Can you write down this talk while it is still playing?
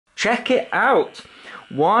check it out.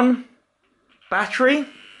 One battery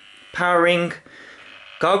powering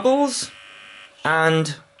goggles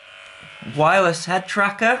and wireless head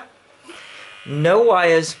tracker. No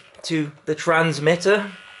wires to the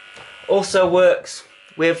transmitter. Also works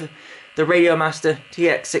with the Radiomaster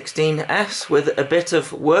TX16S with a bit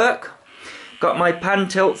of work. Got my pan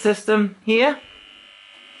tilt system here.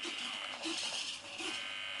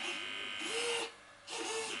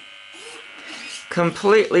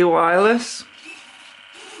 Completely wireless.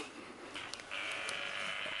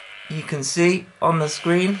 You can see on the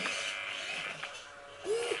screen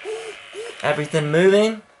everything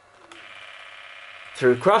moving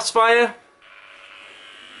through Crossfire.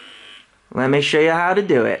 Let me show you how to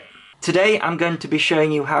do it. Today I'm going to be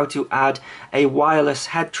showing you how to add a wireless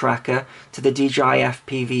head tracker to the DJI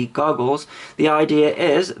FPV goggles. The idea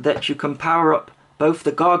is that you can power up both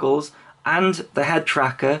the goggles and the head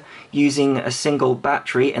tracker using a single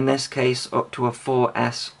battery, in this case up to a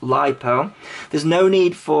 4S LiPo. There's no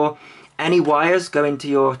need for any wires going to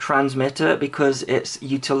your transmitter because it's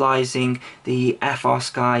utilizing the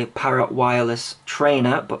FrSky Parrot wireless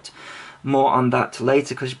trainer, but more on that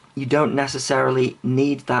later because you don't necessarily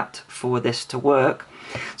need that for this to work.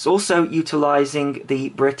 It's also utilizing the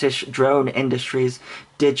British drone industry's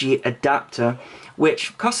Digi Adapter,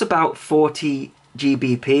 which costs about 40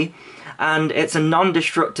 GBP, and it's a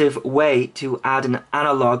non-destructive way to add an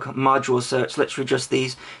analog module. So it's literally just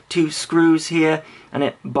these two screws here, and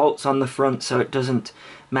it bolts on the front so it doesn't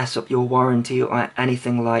mess up your warranty or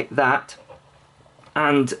anything like that.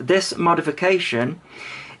 And this modification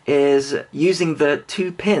is using the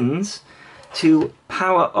two pins to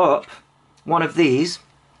power up one of these.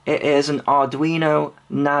 It is an Arduino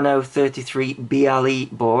Nano 33 BLE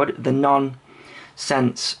board, the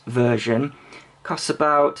non-sense version. Costs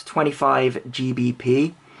about 25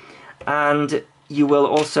 GBP, and you will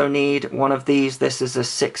also need one of these. This is a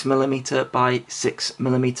 6mm by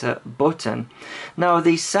 6mm button. Now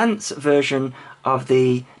the Sense version of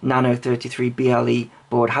the Nano 33 BLE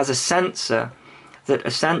board has a sensor that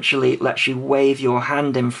essentially lets you wave your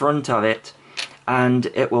hand in front of it and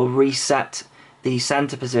it will reset the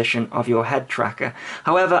center position of your head tracker.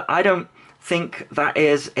 However, I don't think that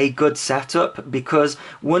is a good setup because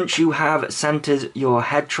once you have centered your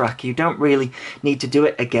head tracker, you don't really need to do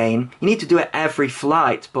it again. You need to do it every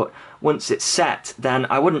flight, but once it's set, then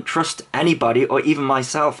I wouldn't trust anybody or even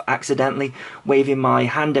myself accidentally waving my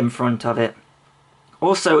hand in front of it.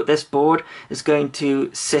 Also, this board is going to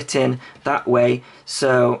sit in that way,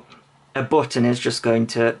 so a button is just going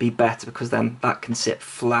to be better because then that can sit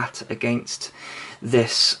flat against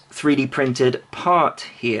this 3D printed part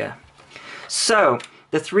here. So,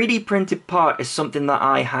 the 3D printed part is something that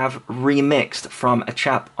I have remixed from a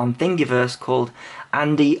chap on Thingiverse called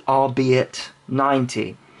AndyRC.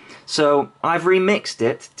 So, I've remixed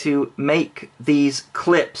it to make these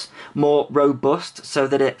clips more robust so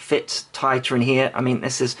that it fits tighter in here. I mean,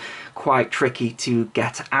 this is quite tricky to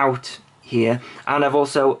get out here. And I've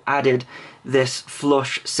also added this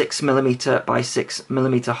flush 6mm by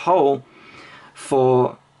 6mm hole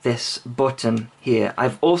for this button here.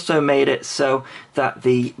 I've also made it so that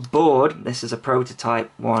the board, this is a prototype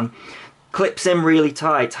one, clips in really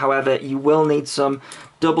tight. However, you will need some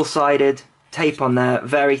double-sided tape on there,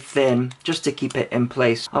 very thin, just to keep it in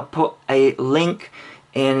place. I'll put a link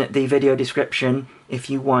in the video description if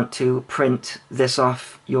you want to print this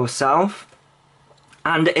off yourself.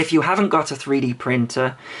 And if you haven't got a 3D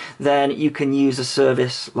printer, then you can use a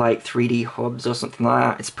service like 3D Hubs or something like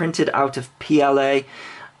that. It's printed out of PLA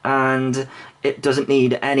and it doesn't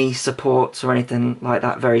need any supports or anything like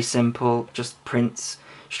that. Very simple, just prints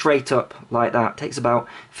straight up like that. Takes about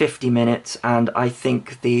 50 minutes and I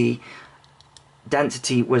think the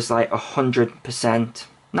density was like 100%.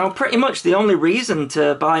 Now pretty much the only reason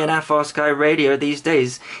to buy an FrSky radio these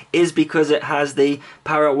days is because it has the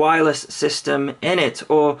Parrot wireless system in it,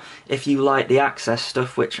 or if you like the Access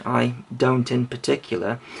stuff, which I don't in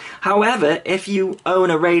particular. However, if you own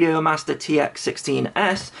a Radiomaster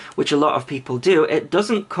TX16S, which a lot of people do, it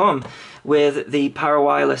doesn't come with the Parrot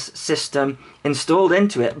wireless system installed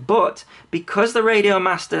into it, but because the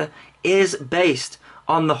Radiomaster is based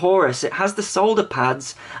on the Horus, it has the solder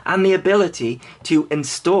pads and the ability to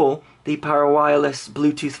install the Parrot wireless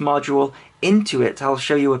Bluetooth module into it. I'll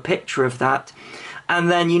show you a picture of that.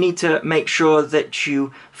 And then you need to make sure that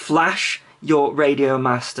you flash your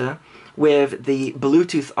Radiomaster with the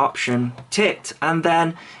Bluetooth option ticked, and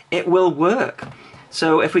then it will work.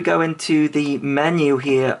 So if we go into the menu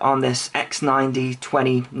here on this X90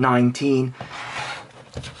 2019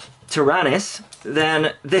 Tyrannus,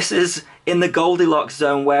 then this is in the Goldilocks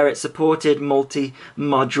zone where it supported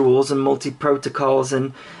multi-modules and multi-protocols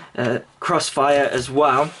and crossfire as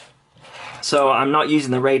well. So I'm not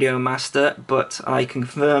using the Radio Master, but I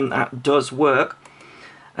confirm that does work.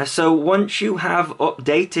 So once you have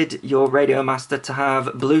updated your Radio Master to have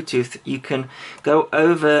Bluetooth, you can go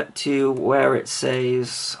over to where it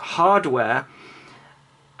says Hardware,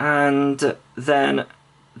 and then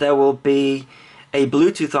there will be a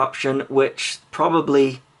Bluetooth option which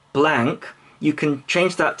probably blank. You can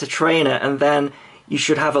change that to Trainer, and then you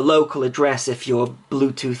should have a local address if your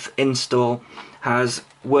Bluetooth install has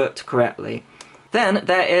worked correctly. Then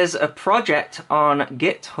there is a project on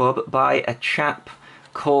GitHub by a chap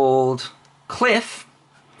called Cliff,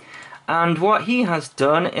 and what he has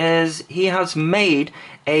done is he has made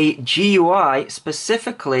a GUI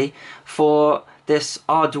specifically for this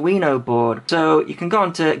Arduino board. So you can go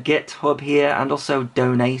onto GitHub here and also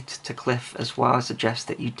donate to Cliff as well. I suggest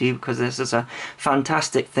that you do, because this is a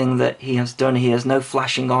fantastic thing that he has done. He has no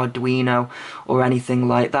flashing Arduino or anything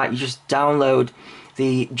like that. You just download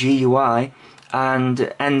the GUI and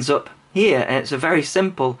it ends up here, and it's a very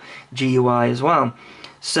simple GUI as well.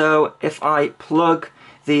 So if I plug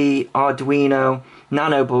the Arduino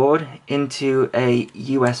Nano board into a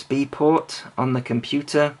USB port on the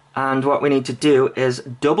computer, and what we need to do is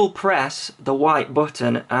double press the white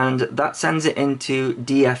button, and that sends it into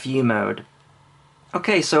DFU mode.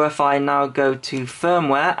 Okay, so if I now go to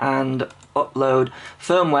firmware and upload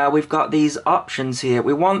firmware, we've got these options here.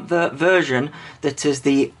 We want the version that is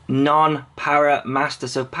the non-Para Master.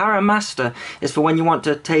 So Para Master is for when you want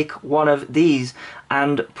to take one of these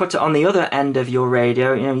and put it on the other end of your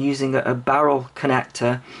radio, you know, using a barrel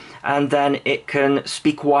connector, and then it can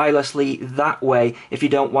speak wirelessly that way if you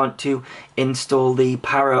don't want to install the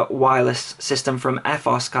Para wireless system from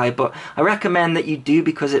FrSky. But I recommend that you do,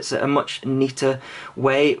 because it's a much neater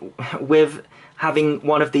way. With having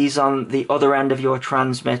one of these on the other end of your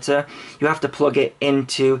transmitter, you have to plug it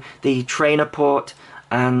into the Trainer port,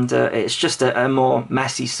 and it's just a more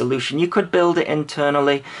messy solution. You could build it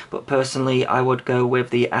internally, but personally I would go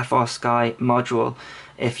with the FrSky module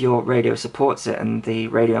if your radio supports it, and the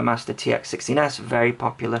Radio Master TX16S, very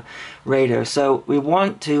popular radio. So we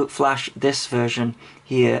want to flash this version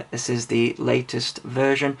here. This is the latest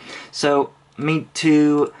version. So I need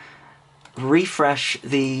to refresh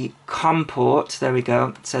the COM port. There we go,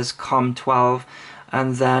 it says COM12,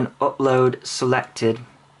 and then upload selected,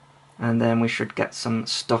 and then we should get some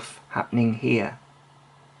stuff happening here.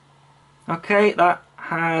 Okay, that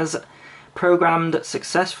has programmed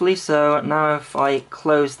successfully. So now if I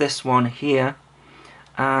close this one here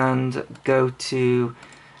and go to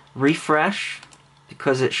refresh,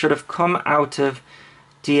 because it should have come out of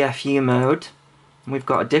DFU mode, we've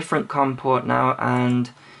got a different COM port now,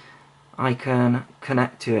 and I can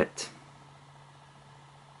connect to it.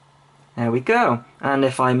 There we go. And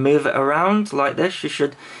if I move it around like this, you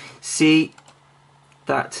should see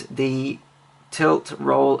that the tilt,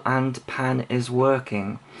 roll and pan is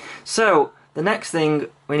working. So the next thing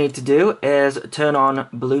we need to do is turn on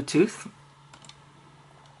Bluetooth,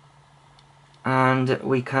 and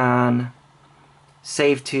we can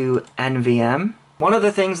save to NVM. One of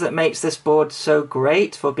the things that makes this board so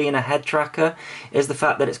great for being a head tracker is the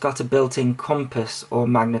fact that it's got a built-in compass or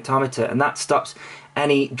magnetometer, and that stops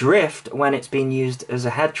any drift when it's being used as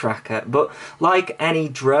a head tracker. But like any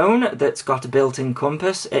drone that's got a built-in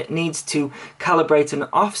compass, it needs to calibrate an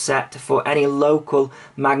offset for any local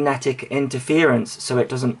magnetic interference so it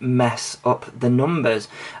doesn't mess up the numbers,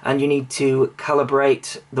 and you need to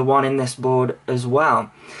calibrate the one in this board as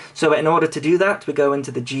well. So in order to do that, we go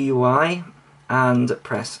into the GUI and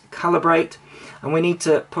press calibrate, and we need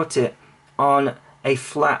to put it on a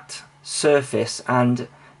flat surface and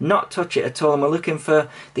not touch it at all, and we're looking for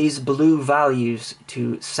these blue values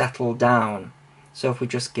to settle down. So if we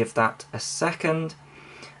just give that a second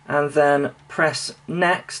and then press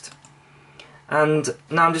next, and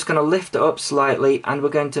now I'm just going to lift it up slightly, and we're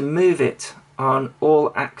going to move it on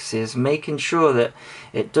all axes, making sure that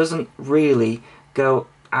it doesn't really go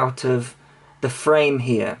out of the frame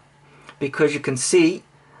here, because you can see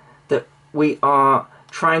that we are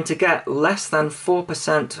trying to get less than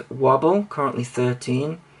 4% wobble, currently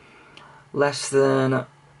 13, less than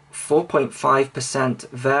 4.5%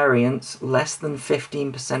 variance, less than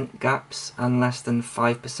 15% gaps, and less than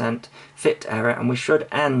 5% fit error, and we should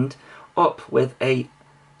end up with a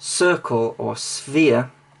circle or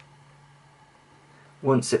sphere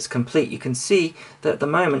once it's complete. You can see that at the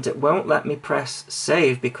moment it won't let me press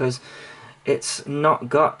save because it's not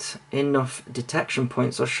got enough detection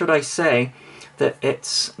points, or should I say that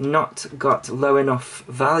it's not got low enough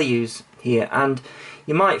values here. And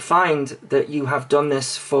you might find that you have done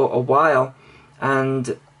this for a while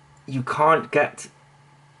and you can't get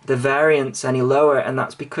the variance any lower, and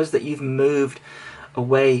that's because that you've moved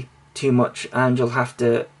away too much and you'll have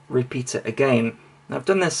to repeat it again. I've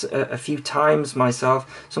done this a few times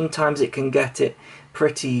myself. Sometimes it can get it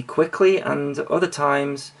pretty quickly and other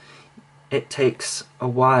times it takes a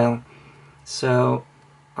while. So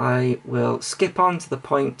I will skip on to the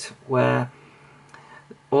point where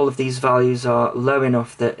all of these values are low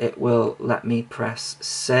enough that it will let me press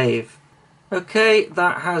save. Okay,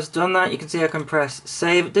 that has done that. You can see I can press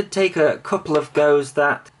save. It did take a couple of goes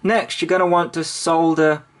that. Next, you're going to want to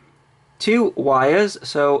solder 2 wires.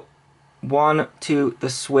 So 1 to the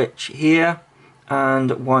switch here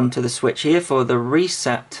and 1 to the switch here for the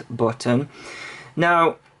reset button.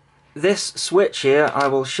 Now, this switch here, I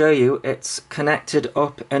will show you, it's connected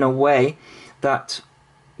up in a way that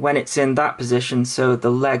when it's in that position, so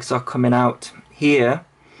the legs are coming out here,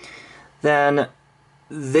 then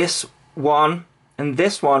this one and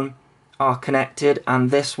this one are connected,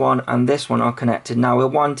 and this one and this one are connected. Now we're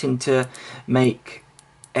wanting to make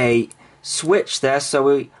a switch there, so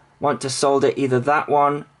we want to solder either that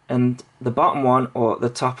one and the bottom one, or the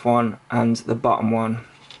top one and the bottom one.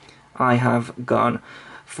 I have gone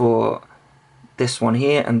for this one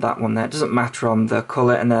here and that one there. It doesn't matter on the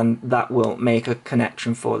color, and then that will make a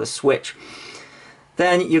connection for the switch.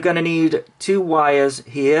 Then you're going to need 2 wires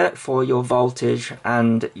here for your voltage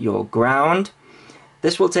and your ground.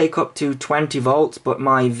 This will take up to 20 volts, but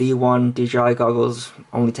my V1 DJI goggles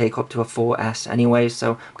only take up to a 4S anyway,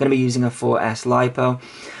 so I'm going to be using a 4S LiPo.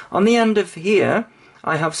 On the end of here,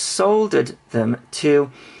 I have soldered them to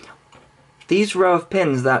these row of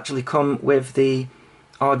pins that actually come with the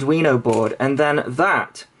Arduino board, and then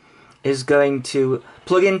that is going to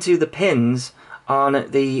plug into the pins on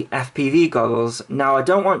the FPV goggles. Now I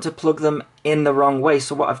don't want to plug them in the wrong way,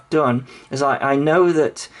 so what I've done is I know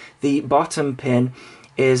that the bottom pin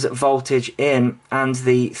is voltage in and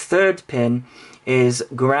the third pin is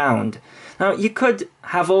ground. Now you could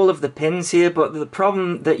have all of the pins here, but the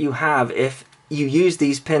problem that you have if you use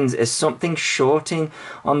these pins is something shorting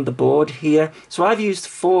on the board here. So I've used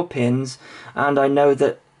 4 pins, and I know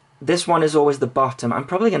that this one is always the bottom. I'm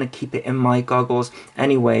probably going to keep it in my goggles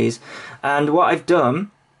anyways. And what I've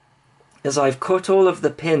done is I've cut all of the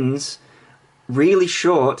pins really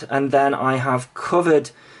short, and then I have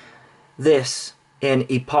covered this in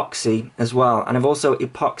epoxy as well. And I've also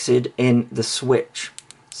epoxied in the switch,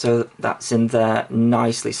 so that's in there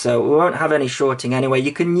nicely. So we won't have any shorting anyway.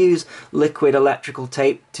 You can use liquid electrical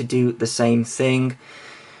tape to do the same thing.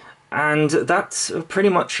 And that's pretty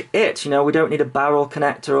much it. You know, we don't need a barrel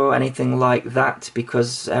connector or anything like that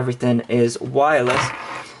because everything is wireless.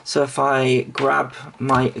 So if I grab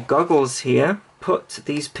my goggles here, put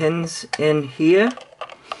these pins in here,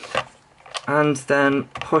 and then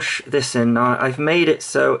push this in. Now I've made it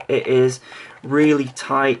so it is really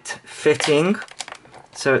tight fitting,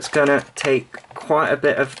 so it's gonna take quite a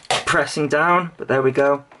bit of pressing down, but there we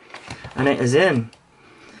go, and it is in.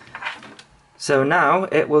 So now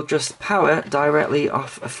it will just power directly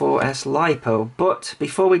off a 4S LiPo. But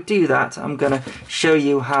before we do that, I'm going to show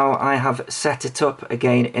you how I have set it up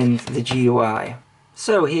again in the GUI.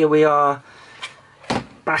 So here we are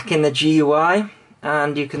back in the GUI,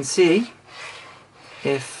 and you can see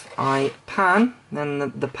if I pan,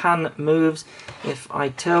 then the pan moves. If I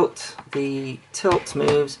tilt, the tilt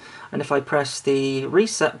moves. And if I press the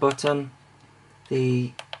reset button,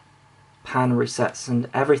 the pan resets and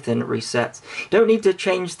everything resets. You don't need to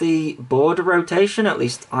change the border rotation, at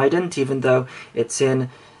least I didn't, even though it's in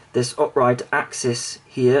this upright axis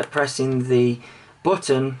here. Pressing the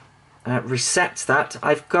button resets that.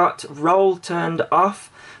 I've got roll turned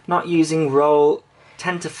off, not using roll.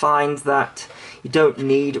 Tend to find that you don't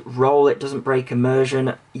need roll, it doesn't break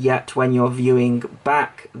immersion, yet when you're viewing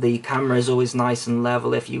back the camera is always nice and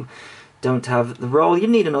level. If you don't have the roll, you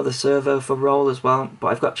need another servo for roll as well. But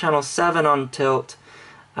I've got channel 7 on tilt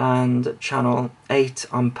and channel 8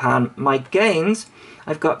 on pan. My gains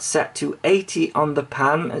I've got set to 80 on the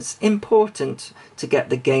pan. It's important to get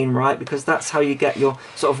the gain right because that's how you get your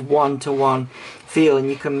sort of one-to-one feel, and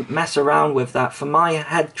you can mess around with that. For my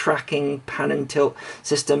head tracking pan and tilt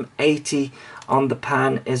system, 80 on the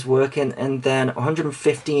pan is working, and then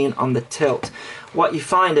 115 on the tilt. What you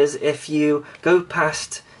find is if you go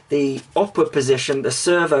past the upward position, the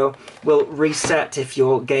servo will reset if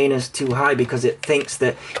your gain is too high because it thinks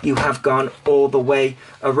that you have gone all the way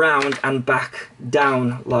around and back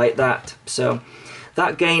down like that. So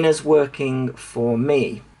that gain is working for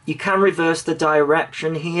me. You can reverse the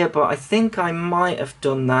direction here, but I think I might have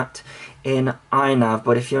done that in iNav,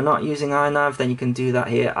 but if you're not using iNav, then you can do that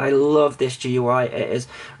here. I love this GUI. It is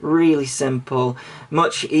really simple,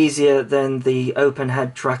 much easier than the Open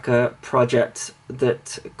Head Tracker project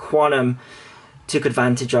that Quantum took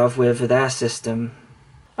advantage of with their system.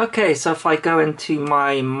 Okay, so if I go into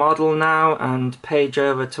my model now and page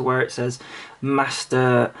over to where it says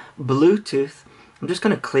Master Bluetooth, I'm just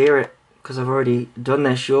going to clear it because I've already done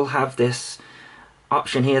this. You'll have this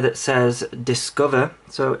option here that says Discover.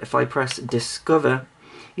 So if I press Discover,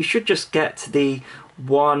 you should just get the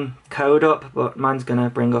one code up, but mine's going to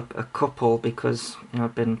bring up a couple because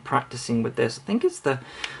I've been practicing with this. I think it's the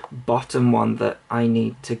bottom one that I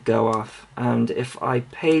need to go off. And if I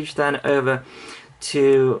page then over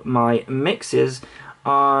to my mixes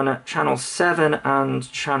on channel 7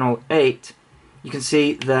 and channel 8, you can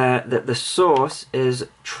see there that the source is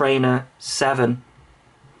trainer 7,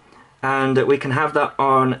 and we can have that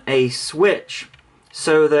on a switch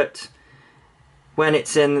so that when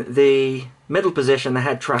it's in the middle position the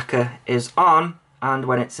head tracker is on, and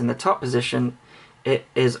when it's in the top position it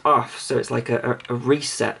is off. So it's like a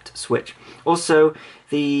reset switch. Also,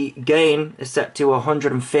 the gain is set to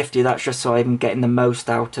 150. That's just so I'm getting the most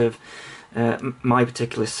out of my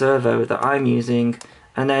particular servo that I'm using.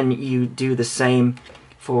 And then you do the same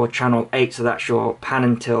for channel 8, so that's your pan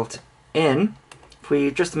and tilt in. If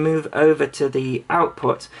we just move over to the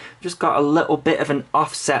output, we've just got a little bit of an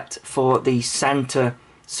offset for the center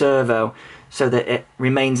servo so that it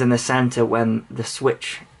remains in the center when the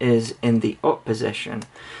switch is in the up position.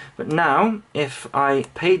 But now if I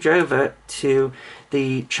page over to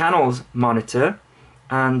the channels monitor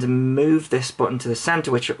and move this button to the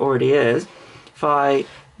center, which it already is, if I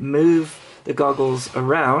move the goggles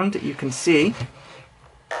around, you can see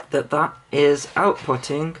that that is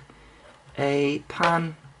outputting a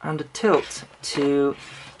pan and a tilt to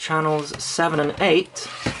channels 7 and 8,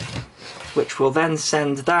 which will then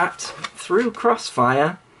send that through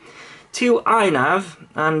Crossfire to iNav.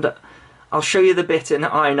 And I'll show you the bit in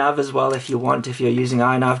iNav as well if you want, if you're using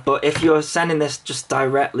iNav. But if you're sending this just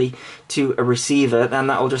directly to a receiver, then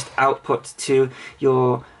that will just output to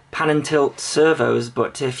your pan and tilt servos.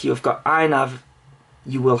 But if you've got iNav,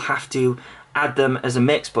 you will have to add them as a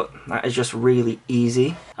mix, but that is just really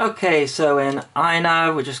easy. Okay, so in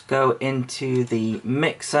iNav we just go into the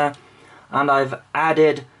mixer and I've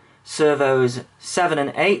added servos 7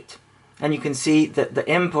 and 8, and you can see that the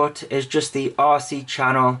input is just the RC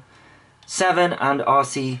channel 7 and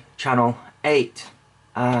RC channel 8,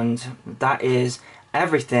 and that is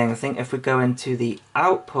everything. I think if we go into the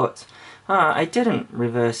output, I didn't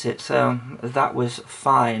reverse it, so that was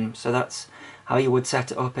fine. So that's how you would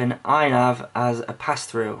set it up in iNav as a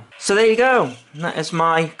pass-through. So there you go. That is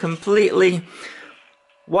my completely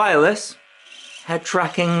wireless head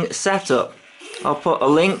tracking setup. I'll put a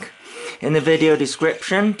link in the video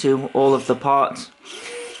description to all of the parts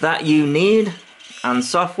that you need and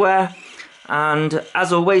software. And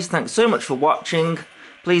as always, thanks so much for watching.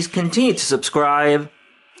 Please continue to subscribe.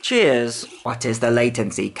 Cheers. What is the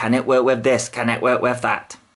latency? Can it work with this? Can it work with that?